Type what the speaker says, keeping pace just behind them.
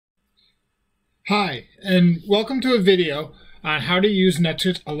Hi, and welcome to a video on how to use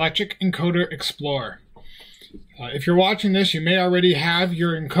Netzer's Electric Encoder Explorer. If you're watching this, you may already have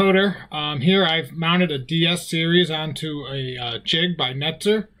your encoder. Here I've mounted a DS series onto a jig by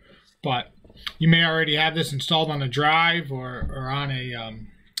Netzer, but you may already have this installed on a drive or on a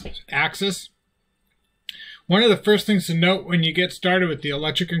axis. One of the first things to note when you get started with the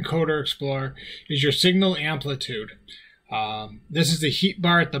Electric Encoder Explorer is your signal amplitude. This is the heat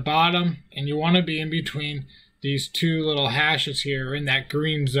bar at the bottom, and you want to be in between these two little hashes here in that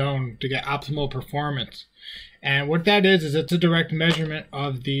green zone to get optimal performance. And what that is it's a direct measurement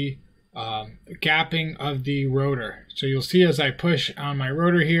of the gapping of the rotor. So you'll see as I push on my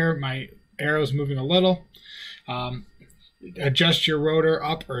rotor here, my arrow's moving a little. Adjust your rotor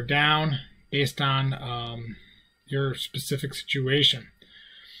up or down based on your specific situation.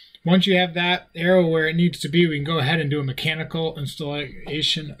 Once you have that arrow where it needs to be, we can go ahead and do a mechanical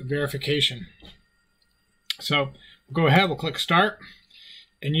installation verification. So we'll go ahead, we'll click start,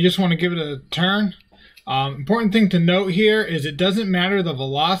 and you just want to give it a turn. Important thing to note here is it doesn't matter the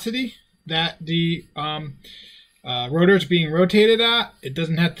velocity that the rotor is being rotated at. It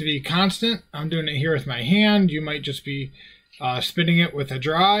doesn't have to be constant. I'm doing it here with my hand. You might just be spinning it with a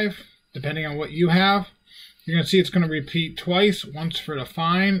drive, depending on what you have. You're going to see it's going to repeat twice, once for the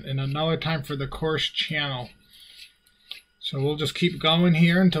fine and another time for the coarse channel. So we'll just keep going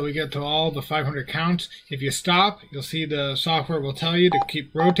here until we get to all the 500 counts. If you stop, you'll see the software will tell you to keep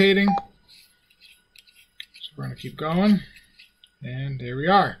rotating. So we're going to keep going, and there we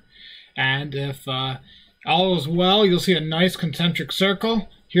are. And if all is well, you'll see a nice concentric circle.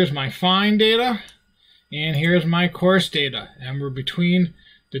 Here's my fine data, and here's my coarse data, and we're between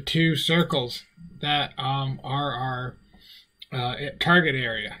the two circles that are our target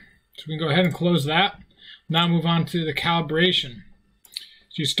area. So we can go ahead and close that. Now move on to the calibration.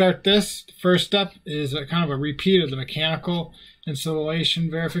 So you start this. The first step is a kind of a repeat of the mechanical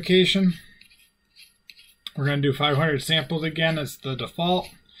installation verification. We're going to do 500 samples again as the default.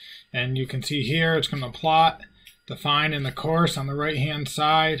 And you can see here it's going to plot the fine and the coarse on the right hand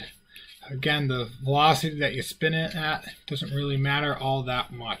side. Again, the velocity that you spin it at doesn't really matter all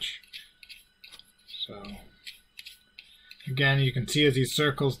that much. So again, you can see as these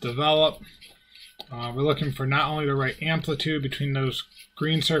circles develop, we're looking for not only the right amplitude between those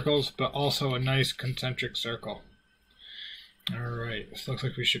green circles, but also a nice concentric circle. All right, this looks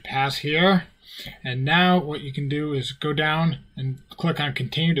like we should pass here. And now what you can do is go down and click on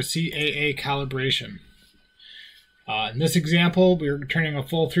Continue to CAA Calibration. In this example, we're turning a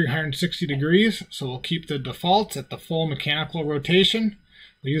full 360 degrees, so we'll keep the defaults at the full mechanical rotation.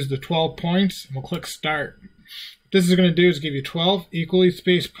 We'll use the 12 points, and we'll click Start. What this is going to do is give you 12 equally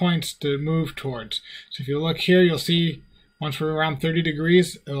spaced points to move towards. So if you look here, you'll see once we're around 30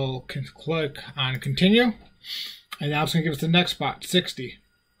 degrees, it'll click on Continue, and now it's going to give us the next spot, 60.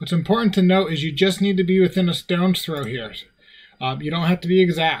 What's important to note is you just need to be within a stone's throw here. You don't have to be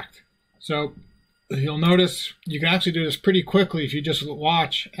exact. So you'll notice you can actually do this pretty quickly if you just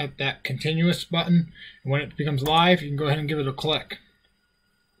watch at that continuous button. And when it becomes live, you can go ahead and give it a click.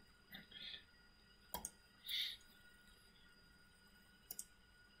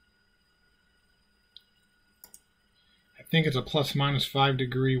 I think it's a ±5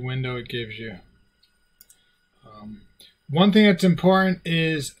 degree window it gives you. One thing that's important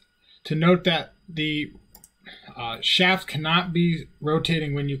is to note that the shaft cannot be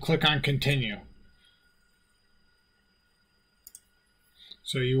rotating when you click on Continue.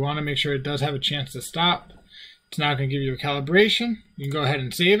 So you want to make sure it does have a chance to stop. It's now going to give you a calibration. You can go ahead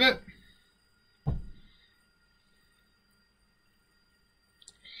and save it.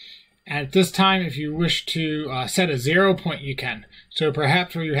 At this time, if you wish to set a 0 point, you can. So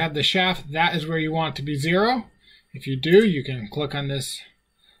perhaps where you have the shaft, that is where you want it to be 0. If you do, you can click on this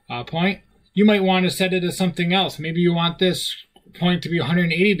point. You might want to set it as something else. Maybe you want this point to be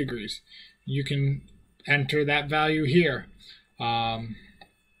 180 degrees. You can enter that value here. So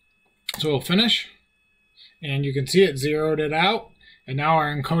we'll finish, and you can see it zeroed it out, and now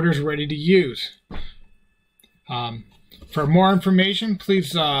our encoder is ready to use. For more information,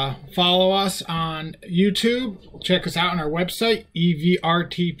 please follow us on YouTube. Check us out on our website,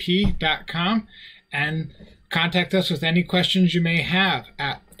 evrtp.com, and contact us with any questions you may have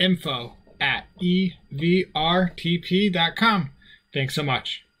at info@evrtp.com. Thanks so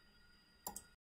much.